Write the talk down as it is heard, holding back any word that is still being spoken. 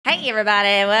Hey everybody,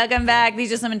 welcome back.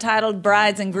 These are some entitled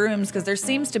brides and grooms because there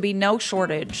seems to be no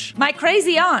shortage. My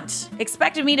crazy aunt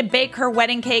expected me to bake her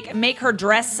wedding cake, make her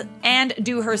dress, and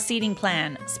do her seating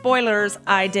plan. Spoilers,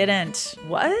 I didn't.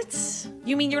 What?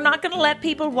 You mean you're not gonna let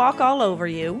people walk all over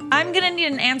you? I'm gonna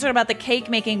need an answer about the cake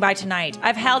making by tonight.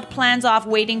 I've held plans off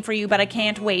waiting for you, but I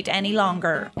can't wait any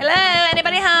longer. Hello,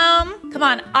 anybody home? Come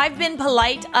on, I've been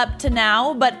polite up to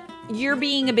now, but you're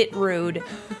being a bit rude.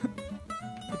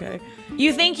 Okay.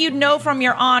 You think you'd know from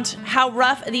your aunt how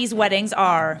rough these weddings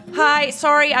are. Hi,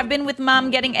 sorry, I've been with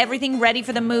mom getting everything ready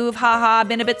for the move. Haha,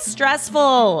 been a bit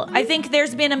stressful. I think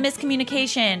there's been a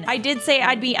miscommunication. I did say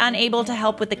I'd be unable to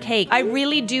help with the cake. I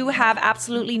really do have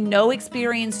absolutely no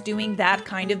experience doing that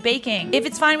kind of baking. If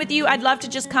it's fine with you, I'd love to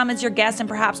just come as your guest and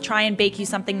perhaps try and bake you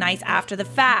something nice after the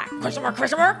fact. Question mark,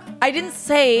 question mark? I didn't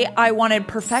say I wanted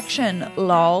perfection,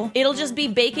 lol. It'll just be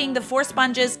baking the 4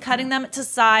 sponges, cutting them to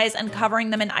size and covering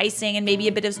them in icing and maybe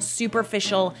a bit of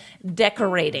superficial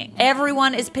decorating.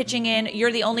 Everyone is pitching in.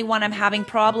 You're the only one I'm having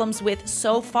problems with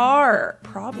so far.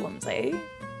 Problems, eh?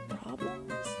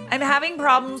 Problems? I'm having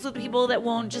problems with people that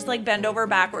won't just like bend over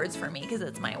backwards for me because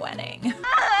it's my wedding.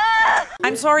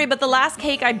 I'm sorry, but the last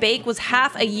cake I baked was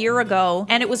half a year ago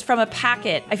and it was from a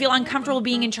packet. I feel uncomfortable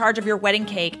being in charge of your wedding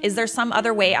cake. Is there some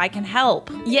other way I can help?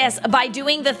 Yes, by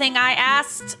doing the thing I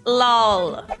asked,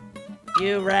 lol.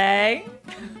 You Ray?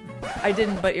 I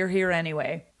didn't, but you're here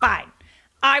anyway. Fine.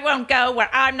 I won't go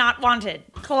where I'm not wanted.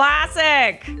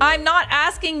 Classic. I'm not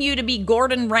asking you to be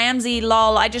Gordon Ramsay,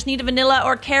 lol. I just need a vanilla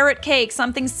or carrot cake,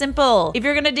 something simple. If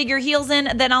you're gonna dig your heels in,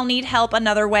 then I'll need help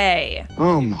another way.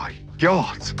 Oh my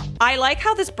God. I like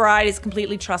how this bride is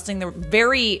completely trusting the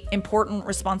very important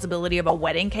responsibility of a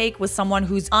wedding cake with someone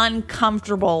who's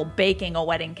uncomfortable baking a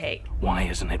wedding cake. Why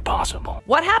isn't it possible?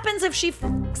 What happens if she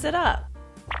f***s it up?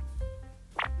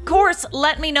 Of course,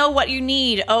 let me know what you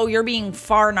need. Oh, you're being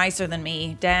far nicer than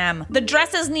me. Damn. The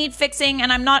dresses need fixing,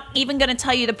 and I'm not even gonna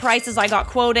tell you the prices I got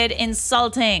quoted.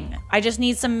 Insulting. I just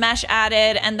need some mesh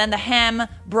added, and then the hem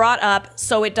brought up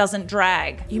so it doesn't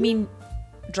drag. You mean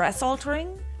dress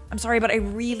altering? I'm sorry, but I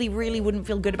really wouldn't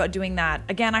feel good about doing that.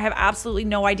 Again, I have absolutely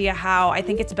no idea how. I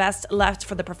think it's best left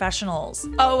for the professionals.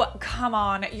 Oh, come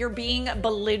on. You're being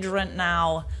belligerent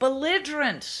now.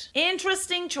 Belligerent.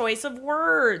 Interesting choice of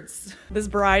words. This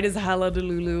bride is hella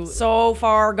delulu. So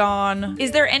far gone.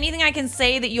 Is there anything I can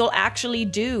say that you'll actually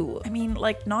do? I mean,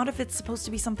 like, not if it's supposed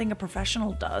to be something a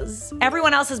professional does.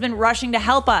 Everyone else has been rushing to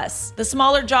help us. The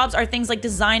smaller jobs are things like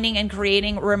designing and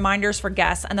creating reminders for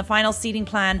guests and the final seating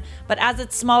plan, but as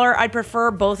it's smaller, I'd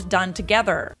prefer both done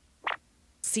together.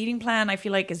 Seating plan, I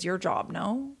feel like, is your job,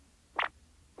 no?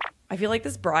 I feel like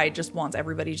this bride just wants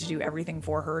everybody to do everything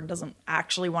for her and doesn't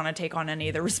actually want to take on any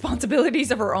of the responsibilities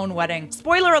of her own wedding.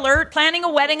 Spoiler alert, planning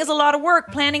a wedding is a lot of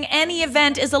work. Planning any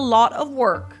event is a lot of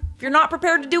work. If you're not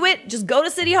prepared to do it, just go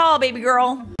to City Hall, baby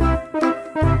girl.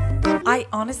 I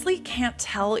honestly can't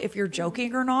tell if you're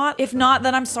joking or not. If not,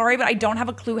 then I'm sorry, but I don't have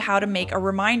a clue how to make a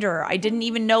reminder. I didn't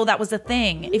even know that was a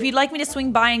thing. If you'd like me to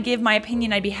swing by and give my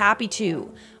opinion, I'd be happy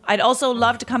to. I'd also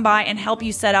love to come by and help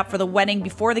you set up for the wedding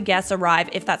before the guests arrive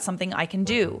if that's something I can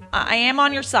do. I am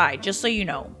on your side, just so you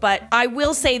know. But I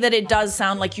will say that it does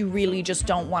sound like you really just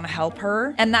don't want to help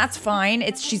her. And that's fine.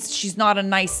 She's not a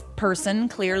nice person,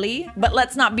 clearly. But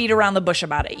let's not beat around the bush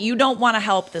about it. You don't want to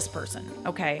help this person,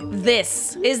 okay?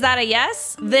 Is that a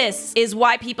yes? This is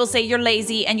why people say you're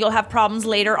lazy and you'll have problems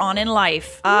later on in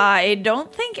life. I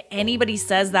don't think anybody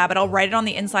says that, but I'll write it on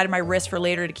the inside of my wrist for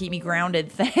later to keep me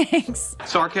grounded. Thanks.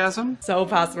 Sarcasm? So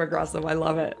passive aggressive, I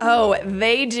love it. Oh,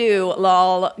 they do,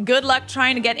 lol. Good luck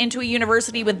trying to get into a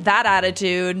university with that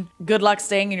attitude. Good luck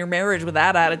staying in your marriage with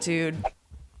that attitude.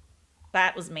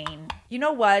 That was mean. You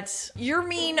know what? You're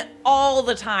mean all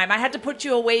the time. I had to put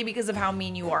you away because of how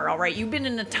mean you are, all right? You've been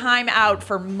in a timeout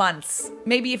for months.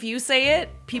 Maybe if you say it,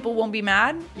 people won't be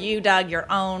mad. You dug your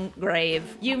own grave.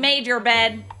 You made your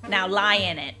bed, now lie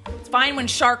in it. It's fine when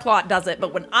Charlotte does it,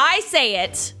 but when I say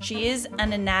it, she is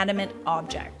an inanimate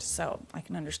object, so I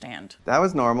can understand. That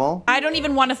was normal. I don't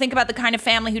even want to think about the kind of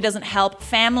family who doesn't help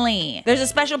family. There's a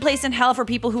special place in hell for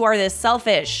people who are this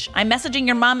selfish. I'm messaging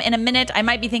your mom in a minute. I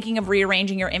might be thinking of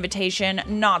rearranging your invitation.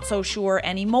 Not so sure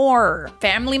anymore.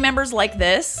 Family members like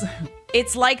this,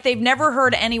 it's like they've never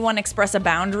heard anyone express a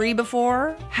boundary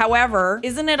before. However,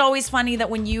 isn't it always funny that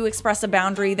when you express a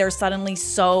boundary, they're suddenly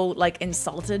so like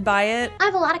insulted by it? I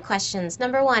have a lot of questions.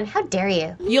 Number one, how dare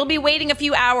you? You'll be waiting a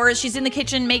few hours. She's in the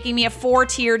kitchen making me a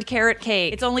 4-tiered carrot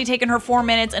cake. It's only taken her 4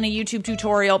 minutes and a YouTube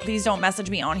tutorial. Please don't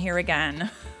message me on here again.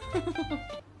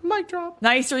 Mic drop.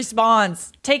 Nice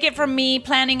response. Take it from me,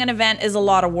 planning an event is a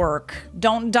lot of work.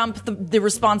 Don't dump the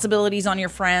responsibilities on your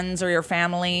friends or your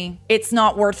family. It's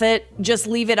not worth it. Just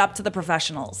leave it up to the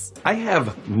professionals. I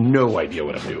have no idea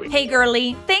what I'm doing. Hey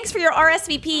girly, thanks for your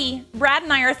RSVP. Brad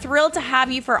and I are thrilled to have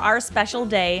you for our special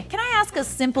day. Can I ask a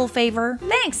simple favor?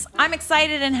 Thanks. I'm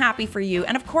excited and happy for you.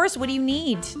 And of course, what do you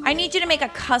need? I need you to make a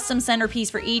custom centerpiece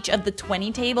for each of the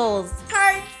 20 tables.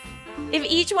 Hearts. If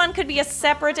each one could be a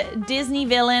separate Disney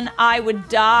villain, I would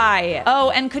die.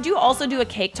 Oh, and could you also do a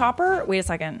cake topper? Wait a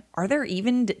second. Are there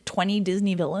even 20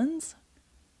 Disney villains?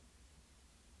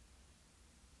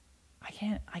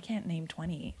 I can't name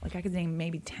 20. Like I could name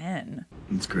maybe 10.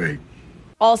 That's great.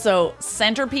 Also,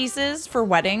 centerpieces for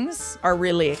weddings are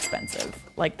really expensive.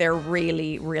 Like they're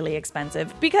really, really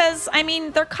expensive because I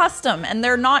mean, they're custom and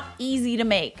they're not easy to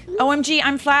make. OMG,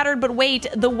 I'm flattered, but wait,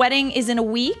 the wedding is in a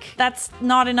week? That's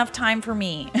not enough time for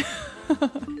me.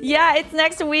 Yeah, it's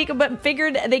next week, but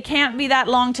figured they can't be that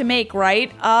long to make, right?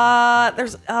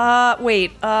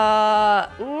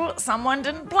 Someone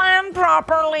didn't plan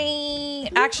properly.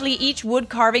 Actually, each wood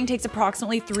carving takes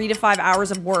approximately 3 to 5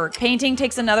 hours of work. Painting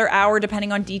takes another hour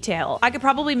depending on detail. I could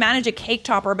probably manage a cake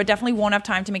topper, but definitely won't have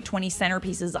time to make 20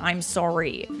 centerpieces. I'm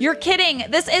sorry. You're kidding.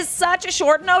 This is such a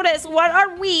short notice. What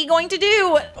are we going to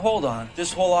do? Hold on.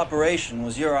 This whole operation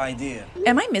was your idea.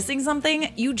 Am I missing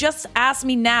something? You just asked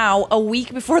me now, a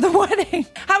week before the wedding.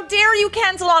 How dare you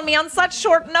cancel on me on such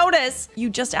short notice?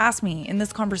 You just asked me in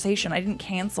this conversation. I didn't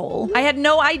cancel. I had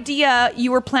no idea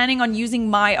you were planning on using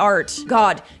my art.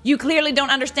 God, you clearly don't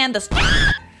understand this.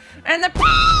 And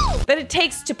that it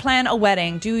takes to plan a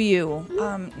wedding, do you?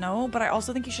 No, but I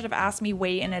also think you should have asked me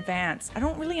way in advance. I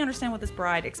don't really understand what this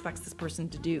bride expects this person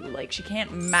to do. Like, she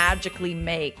can't magically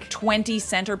make 20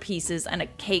 centerpieces and a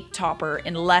cake topper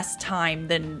in less time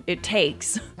than it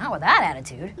takes. Not with that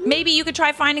attitude. Maybe you could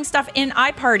try finding stuff in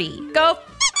iParty. Go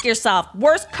f yourself.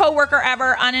 Worst coworker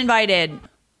ever, uninvited.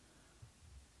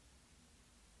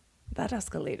 That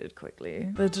escalated quickly.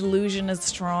 The delusion is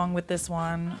strong with this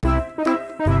one.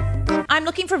 I'm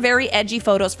looking for very edgy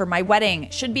photos for my wedding.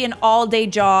 Should be an all-day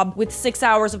job with 6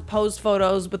 hours of posed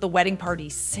photos with the wedding party.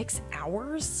 6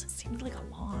 hours? Seems like a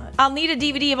lot. I'll need a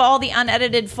DVD of all the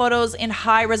unedited photos in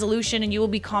high resolution and you will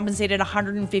be compensated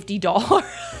 $150.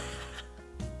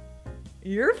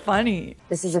 You're funny.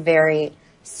 This is a very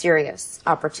serious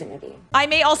opportunity. I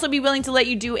may also be willing to let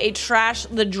you do a trash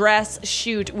the dress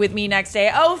shoot with me next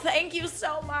day. Oh, thank you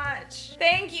so much.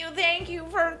 Thank you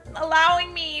for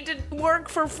allowing me to work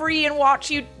for free and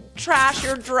watch you trash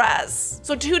your dress.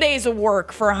 So 2 days of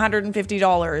work for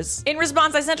 $150. In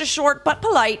response, I sent a short but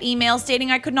polite email stating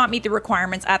I could not meet the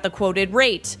requirements at the quoted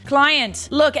rate. Client,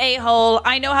 look, a-hole,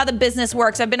 I know how the business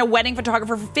works. I've been a wedding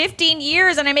photographer for 15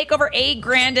 years and I make over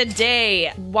 $8,000 a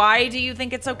day. Why do you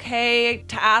think it's okay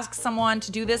to ask someone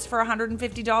to do this for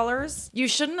 $150? You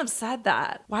shouldn't have said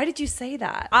that. Why did you say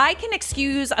that? I can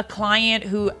excuse a client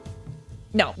who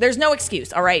No, there's no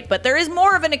excuse, all right? But there is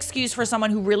more of an excuse for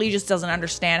someone who really just doesn't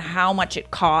understand how much it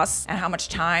costs and how much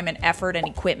time and effort and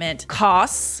equipment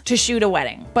costs to shoot a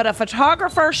wedding. But a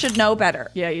photographer should know better.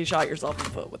 Yeah, you shot yourself in the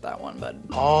foot with that one, bud.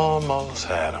 Almost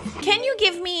had him. Can you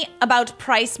give me about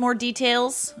price more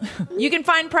details? You can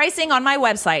find pricing on my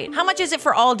website. How much is it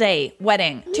for all day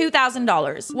wedding?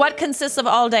 $2,000. What consists of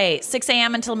all day? 6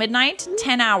 a.m. until midnight?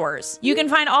 10 hours. You can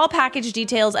find all package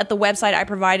details at the website I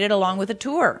provided along with a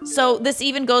tour. So this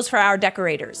even goes for our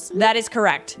decorators. That is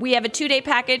correct. We have a 2-day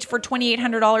package for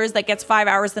 $2,800 that gets 5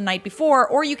 hours the night before,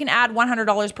 or you can add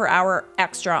 $100 per hour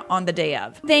extra on the day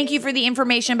of. Thank you for the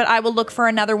information, but I will look for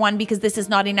another one because this is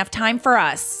not enough time for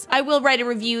us. I will write a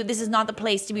review. This is not the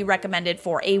place to be recommended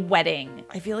for a wedding.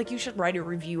 I feel like you should write a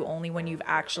review only when you've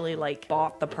actually like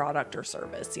bought the product or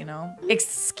service, you know?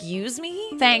 Excuse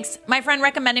me? Thanks. My friend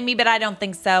recommended me, but I don't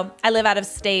think so. I live out of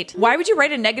state. Why would you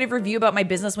write a negative review about my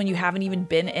business when you haven't even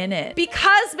been in it?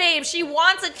 Because, babe, she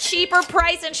wants a cheaper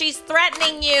price and she's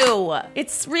threatening you.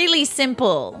 It's really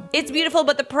simple. It's beautiful,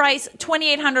 but the price,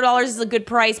 $2,800 is a good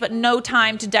price, but no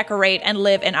time to decorate and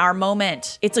live in our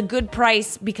moment. It's a good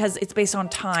price because it's based on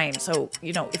time. So,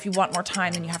 you know, if you want more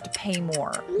time, then you have to pay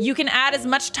more. You can add as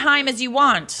much time as you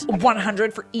want.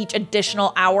 100 for each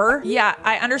additional hour. Yeah,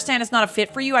 I understand it's not a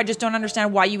fit for you. I just don't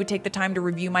understand why you would take the time to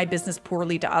review my business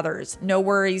poorly to others. No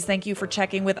worries. Thank you for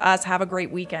checking with us. Have a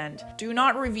great weekend. Do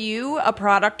not review a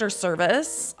product or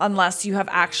service unless you have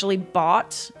actually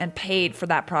bought and paid for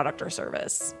that product or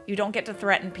service. You don't get to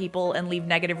threaten people and leave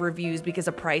negative reviews because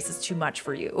a price is too much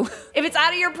for you. If it's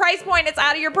out of your price point, it's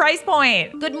out of your price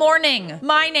point. Good morning.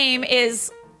 My name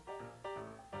is...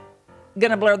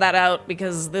 gonna blur that out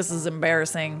because this is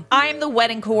embarrassing. I'm the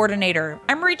wedding coordinator.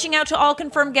 I'm reaching out to all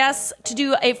confirmed guests to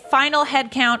do a final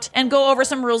head count and go over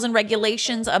some rules and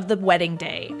regulations of the wedding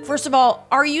day. First of all,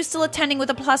 are you still attending with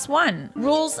a +1?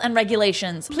 Rules and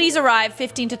regulations. Please arrive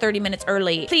 15 to 30 minutes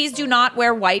early. Please do not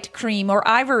wear white, cream, or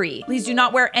ivory. Please do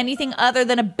not wear anything other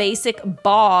than a basic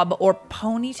bob or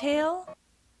ponytail.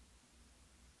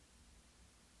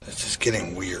 This is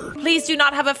getting weird. Please do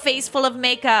not have a face full of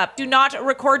makeup. Do not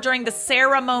record during the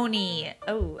ceremony.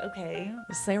 Oh, okay.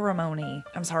 The ceremony.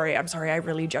 I'm sorry. I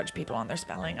really judge people on their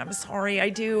spelling. I'm sorry, I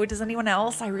do. Does anyone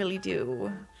else? I really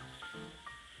do.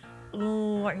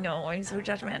 Oh, I know, I'm so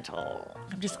judgmental.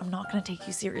 I'm not gonna take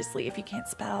you seriously if you can't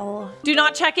spell. Do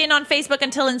not check in on Facebook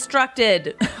until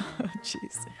instructed.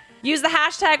 Jeez. Use the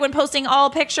hashtag when posting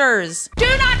all pictures.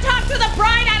 Do not talk to the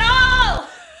bride at all!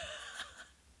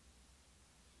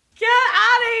 Get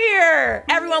out of here!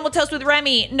 Everyone will toast with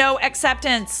Remy. No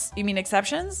acceptance. You mean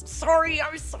exceptions? Sorry,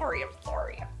 I'm sorry. I'm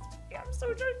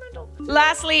so judgmental.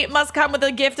 Lastly, must come with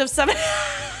a gift of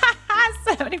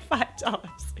 $75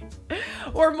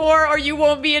 or more, or you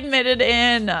won't be admitted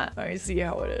in. I see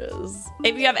how it is.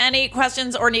 If you have any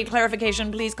questions or need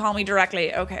clarification, please call me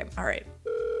directly. Okay, all right.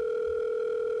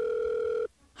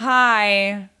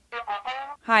 Hi.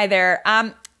 Hi there.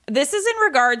 This is in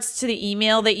regards to the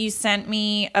email that you sent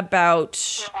me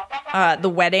about the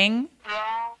wedding.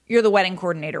 You're the wedding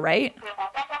coordinator, right?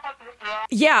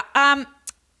 Yeah.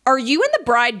 Are you and the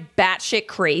bride batshit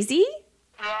crazy?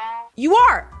 You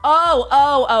are.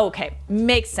 Oh, okay.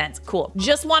 Makes sense. Cool.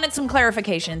 Just wanted some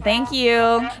clarification. Thank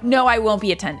you. No, I won't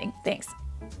be attending. Thanks.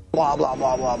 Blah, blah,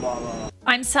 blah, blah, blah, blah.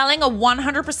 I'm selling a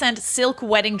 100% silk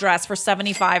wedding dress for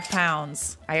 75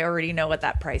 pounds. I already know at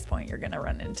that price point you're gonna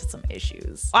run into some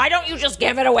issues. Why don't you just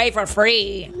give it away for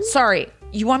free? Sorry,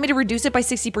 you want me to reduce it by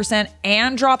 60%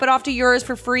 and drop it off to yours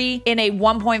for free in a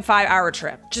 1.5-hour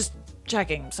trip? Just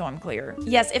checking so I'm clear.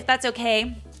 Yes, if that's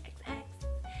okay.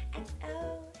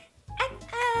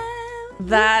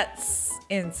 That's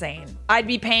insane. I'd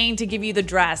be paying to give you the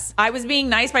dress. I was being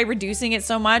nice by reducing it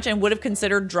so much and would have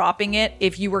considered dropping it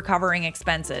if you were covering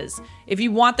expenses. If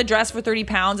you want the dress for 30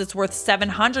 pounds, it's worth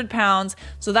 700 pounds.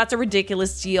 So that's a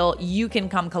ridiculous deal. You can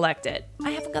come collect it.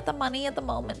 I haven't got the money at the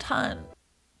moment, hun.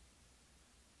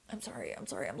 I'm sorry.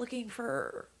 I'm looking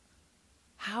for,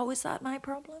 how is that my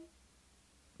problem?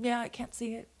 Yeah, I can't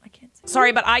see it.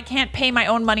 Sorry, but I can't pay my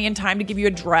own money in time to give you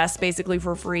a dress basically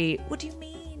for free. What do you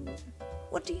mean?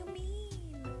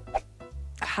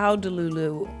 How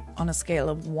delulu on a scale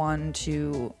of 1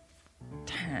 to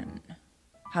 10?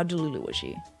 How delulu was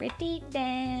she? Pretty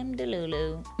damn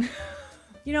delulu.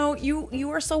 You know,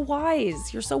 you are so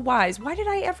wise. You're so wise. Why did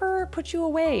I ever put you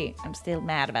away? I'm still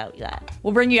mad about that.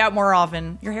 We'll bring you out more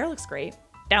often. Your hair looks great.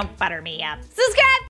 Don't butter me up. Subscribe!